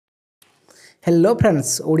Hello friends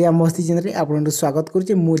Odia मस्ती channel रे आपनको स्वागत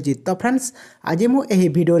करुच्ची मुजित। तो फ्रेंड्स आज मुझे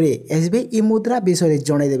भिडियो रे एसबीआई मुद्रा विषय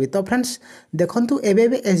जनईदेवी। तो फ्रेंड्स देखंतु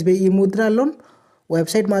एबे एसबीआई मुद्रा लोन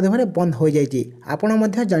वेबसाइट माध्यम बंद हो जाइए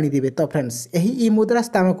आपण जानीदे। तो फ्रेंड्स यही मुद्रा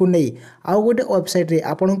स्थान को नहीं आउ गोटे वेबसाइट रे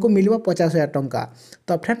आपन को मिल 50,000 टंका।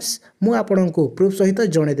 तो फ्रेंड्स मु आपन को प्रूफ सहित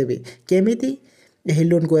जनईदेवी केमिति यही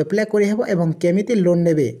लोन को अप्लाई करहब एवं केमिति लोन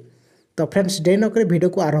नेबे। तो फ्रेंड्स डे नक वीडियो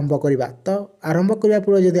को आरंभ करवा। तो आरंभ करने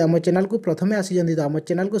पूर्व जब आम चैनल को प्रथम आसी तो आम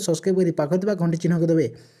चैनल को सब्सक्राइब कर पाखा घंटी चिन्ह को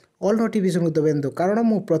देवे ऑल नोटिफिकेशन को देवे कारण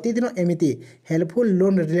मु प्रतिदिन एमती हेल्पफुल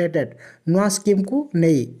लोन रिलेटेड नुआ स्कीम को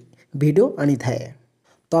नहीं वीडियो आनी थाए।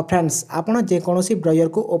 तो फ्रेंड्स आपड़ जेकोसी ब्राउजर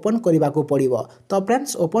को ओपन करने को पड़ो। तो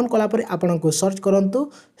फ्रेंड्स ओपन कलापर आपन को सर्च करूँ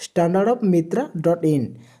standardofmitra.in।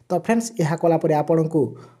 तो फ्रेंड्स यह कलापर आपन को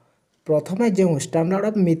प्रथमे जो स्टैंडर्ड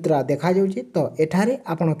ऑफ मित्रा देखा जाउची तो एठारे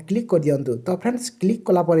आपण क्लिक कर दियंतु। तो फ्रेंड्स क्लिक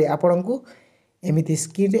कला परे आपण को एमिति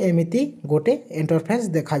स्क्रीन रे एमिति गोटे इंटरफेस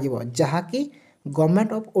देखा जिवो जहा कि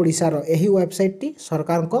गवर्नमेंट ऑफ ओडिशा रो एही वेबसाइट टी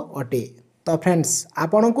सरकार को अटे। तो फ्रेंड्स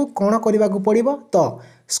आपण को कोन करबा को पड़िबो तो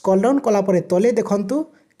स्क्रॉल डाउन कला परे तले देखंतु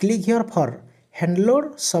क्लिक हियर फॉर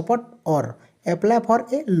हैंडलोड सपोर्ट और अप्लाई फॉर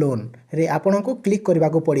ए लोन रे आपण को क्लिक करबा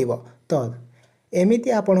को पड़िबो। तो एमिति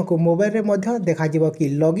आपन को मोबाइल रे मध्य देखा जिवो कि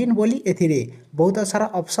लॉगिन बोली एथिरे बहुत सारा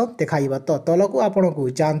ऑप्शन देखाइबा। तो तल को आपन को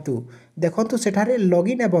जानतु देखंतु सेठारे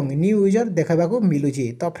लॉगिन एवं न्यू यूजर देखाबा को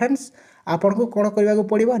मिलुची। तो फ्रेंड्स आपन को कोन करबा को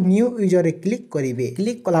पड़िबो न्यू यूजर रे क्लिक करिवे।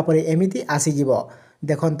 क्लिक कला परे एमिति आसी जिवो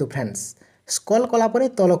देखंतु फ्रेंड्स स्क्रॉल कला परे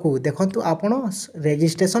तल को देखंतु आपन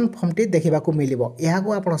रजिस्ट्रेशन फॉर्म टी देखिबा को मिलिबो। एहा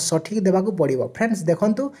को आपन सठिक देबा को पड़िबो। फ्रेंड्स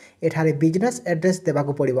देखंतु एठारे बिजनेस एड्रेस देबा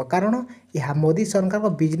को पड़िबो कारण यह मोदी सरकार को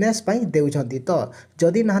बिजनेस पई देउछंती। तो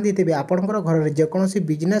जदि नाहंती तेबे आपनकर घर रे जे कोनोसी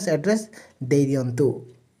बिजनेस एड्रेस दे दियंतु।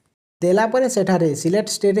 देला परे सेठारे सिलेक्ट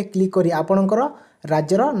स्टेट रे क्लिक करी आपनकर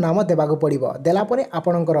राज्यर नाम देबा को पड़िबो। देला परे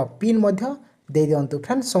आपनकर पिन मध्य दे दियंतु।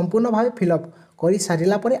 फ्रेंड्स संपूर्ण भाव फिलअप करी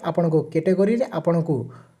सारिला परे आपनको कैटेगरी रे आपनको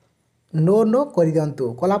नो नो कर दियंतु।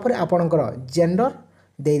 कलापर आपणकर जेंडर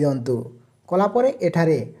दे दियंतु। कलापर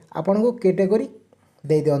एठारे आपनको कैटेगरी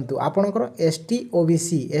दे दियंतु आपणकर एसटी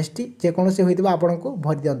ओबीसी एसटी जेकोसी होइतबा आपनको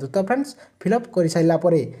भर दियंतु। तो फ्रेंड्स फिलअप कर साइला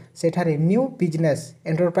परे सेठारे न्यू बिजनेस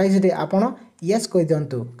एंटरप्राइज रे आपण यस कर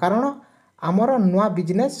दियंतु कारण आमर नुआ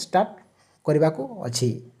बिजनेस स्टार्ट करबा को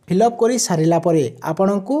अछि। फिलअप कर सारिला परे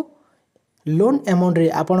आपनको लोन अमाउंट रे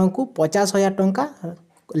आपनको 50,000 टंका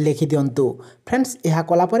लिखि दियंतु। फ्रेंड्स यह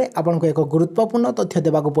कलापर आपको एक गुरुत्वपूर्ण तथ्य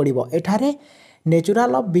देवा पड़ो। एठारे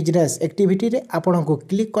नेचुरल ऑफ बिजनेस एक्टिविटी रे आपको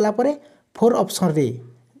क्लिक कलापर फोर ऑप्शन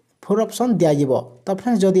दिज्व। तो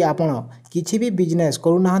फ्रेंड्स जदि आपण किसी भी बिजनेस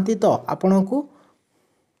करूना तो आपन को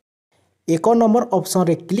 1 नंबर ऑप्शन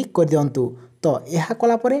रे क्लिक कर दियंतु। तो यह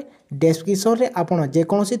कलापर डिस्क्रिप्शन रे आपण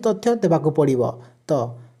जेकोसी तथ्य देवा पड़ो। तो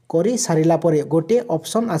करी सारिला परे गोटे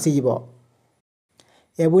option आसीजिवो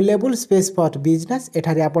available space for business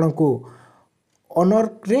एठारे आपन को ऑनर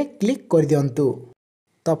रे क्लिक कर दियंतु।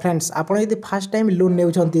 तो फ्रेंड्स आपन यदि फर्स्ट टाइम लोन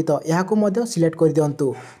नेउछंती तो यहा को मध्य सिलेक्ट कर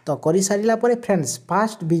दियंतु। तो करी सारिला परे फ्रेंड्स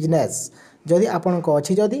फास्ट बिजनेस जदि आपन को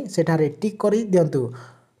अछि जदि सेठारे टिक करी दियंतु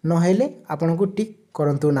नहेले आपन को टिक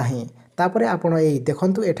करंतु नाही। तापरे आपन एई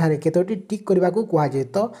देखंतु एठारे केतोटी टिक करबा को कुआ जे।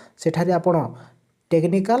 तो सेठारे आपन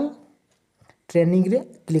टेक्निकल ट्रेनिंग रे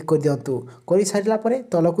क्लिक कर दियंतु। करी सारिला परे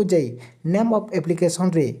तल को जाई नेम ऑफ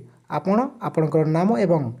एप्लिकेशन रे आपणकर नाम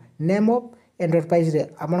एवं नेम ऑफ एंटरप्राइज रे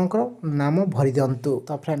आपणकर नाम भरि दियंतु।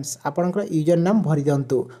 तो फ्रेंड्स आपणकर यूजर नाम भरि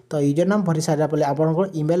दियंतु। तो यूजर नाम भरि सारिला परे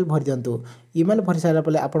आपणकर ईमेल भरि दियंतु। ईमेल भरि सारिला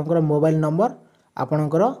परे आपणकर मोबाइल नंबर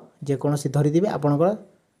आपणकर जे कोनोसी धरि दिबे आपणकर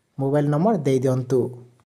मोबाइल नंबर दे दियंतु।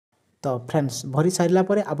 तो फ्रेंड्स भरि सारिला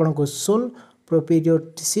परे आपणको सोल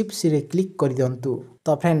प्रोप्राइटरशिप रे क्लिक कर दियंतु।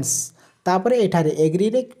 तो फ्रेंड्स तापर एठारे एग्री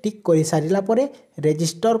रे टिक कर सारिला परे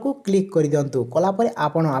रजिस्टर को क्लिक कर दियंतु। कला परे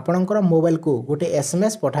आपणकर मोबाइल को गोटे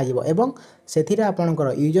एसएमएस पठा जिवो एवं सेथिरे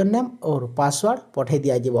आपणकर यूजर नेम और पासवर्ड पठे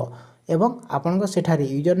दिया जिवो एवं आपणकर सेठारे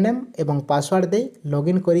यूजर नेम एवं पासवर्ड दे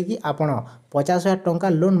लॉगिन करिकि आपण 50,000 टंका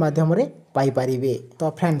लोन माध्यम रे पाई परिबे। तो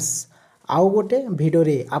फ्रेंड्स आउ गोटे वीडियो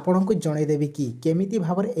रे आपनको जणाई देबी कि केमिति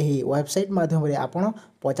भाबरे एही वेबसाइट माध्यम रे आपण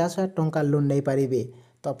 50,000 टंका लोन नै परिबे।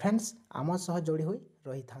 तो फ्रेंड्स आम सह जोड़ी होई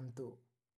रही थांतु।